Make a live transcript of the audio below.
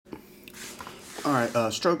Alright,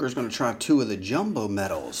 Stroker's going to try 2 of the jumbo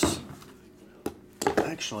medals.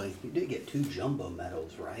 Actually, you did get 2 jumbo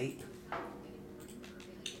medals, right?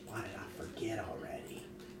 Why did I forget already?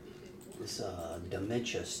 This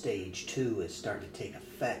dementia stage 2 is starting to take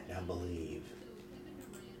effect, I believe.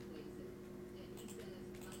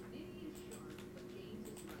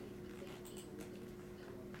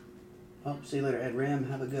 Oh, see you later, Ed Ram.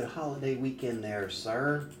 Have a good holiday weekend there,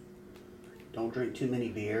 sir. Don't drink too many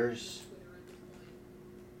beers.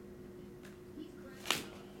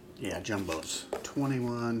 Yeah, jumbos.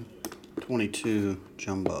 21, 22,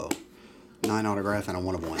 jumbo. 9 autograph and a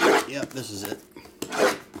 1 of 1. Yep, this is it.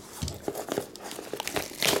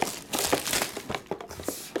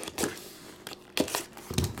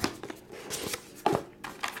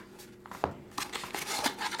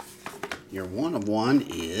 Your 1 of 1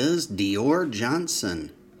 is Dior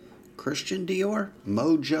Johnson. Christian Dior,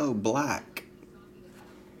 Mojo Black.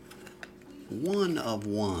 1 of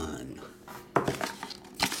 1.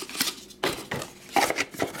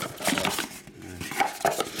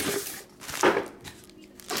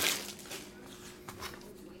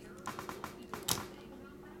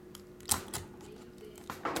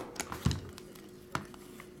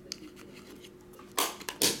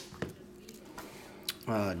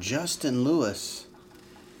 Justin Lewis.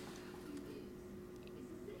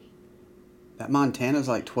 That Montana's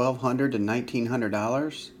like $1,200 to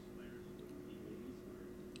 $1,900.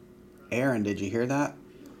 Aaron, did you hear that?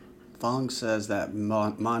 Fong says that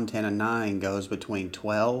Montana 9 goes between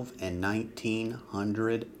 $1,200 and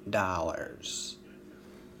 $1,900.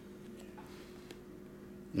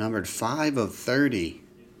 Numbered 5 of 30.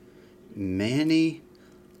 Manny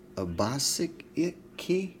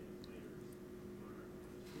Obaseki.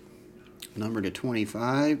 Number to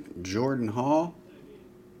 25, Jordan Hall.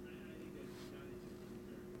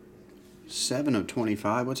 7 of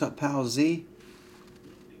 25. What's up, pal Z?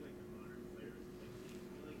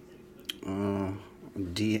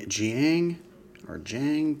 Jang,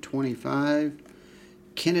 25.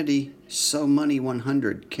 Kennedy, So Money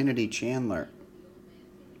 100. Kennedy Chandler.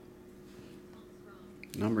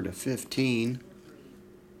 Number to 15,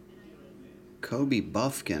 Kobe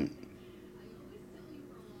Buffkin.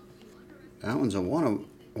 That one's a 1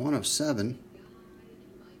 of 7.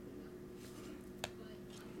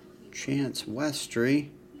 Chance Westry.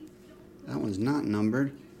 That one's not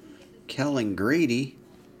numbered. Kellen Grady.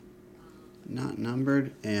 Not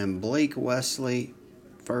numbered. And Blake Wesley,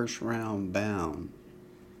 first round bound.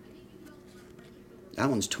 That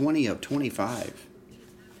one's 20 of 25.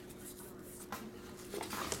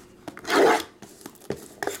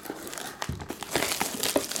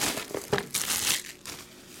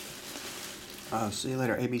 See you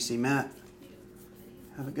later, ABC Matt.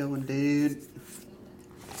 Have a good one, dude.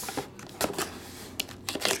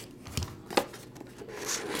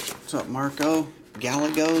 What's up, Marco?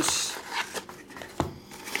 Gallegos.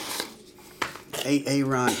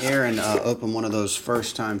 Aaron opened one of those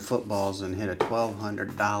first-time footballs and hit a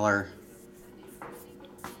 $1,200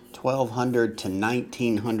 to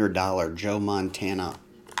 $1,900 Joe Montana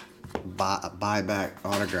buyback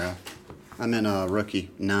autograph. I'm in a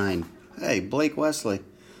rookie 9. Hey, Blake Wesley.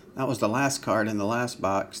 That was the last card in the last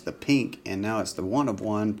box, the pink, and now it's the 1 of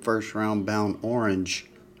 1 first round bound orange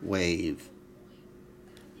wave.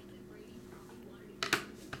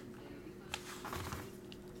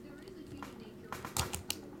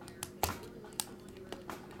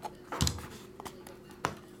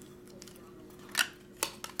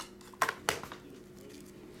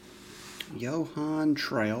 Johan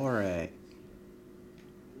Traore.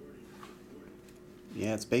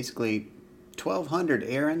 Yeah, it's basically $1,200,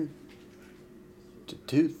 Aaron, to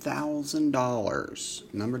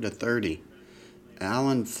 $2,000. Number to 30.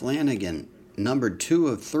 Alan Flanagan. Numbered 2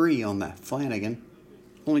 of 3 on that Flanagan.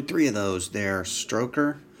 Only 3 of those there.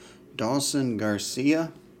 Stroker. Dawson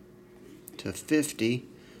Garcia to 50.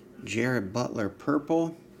 Jared Butler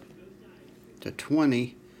purple to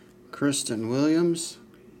 20. Kristen Williams.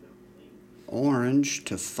 Orange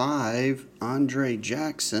to 5. Andre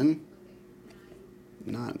Jackson.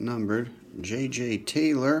 Not numbered. J.J.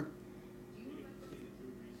 Taylor.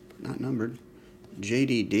 Not numbered.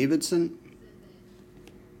 J.D. Davidson.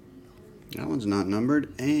 That one's not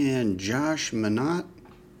numbered. And Josh Minott.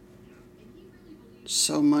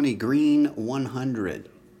 So Money Green 100.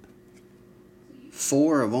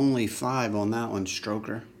 4 of only 5 on that one,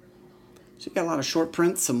 Stroker. So you got a lot of short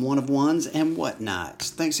prints, some 1 of 1s, and whatnot.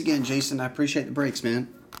 Thanks again, Jason. I appreciate the breaks,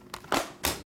 man.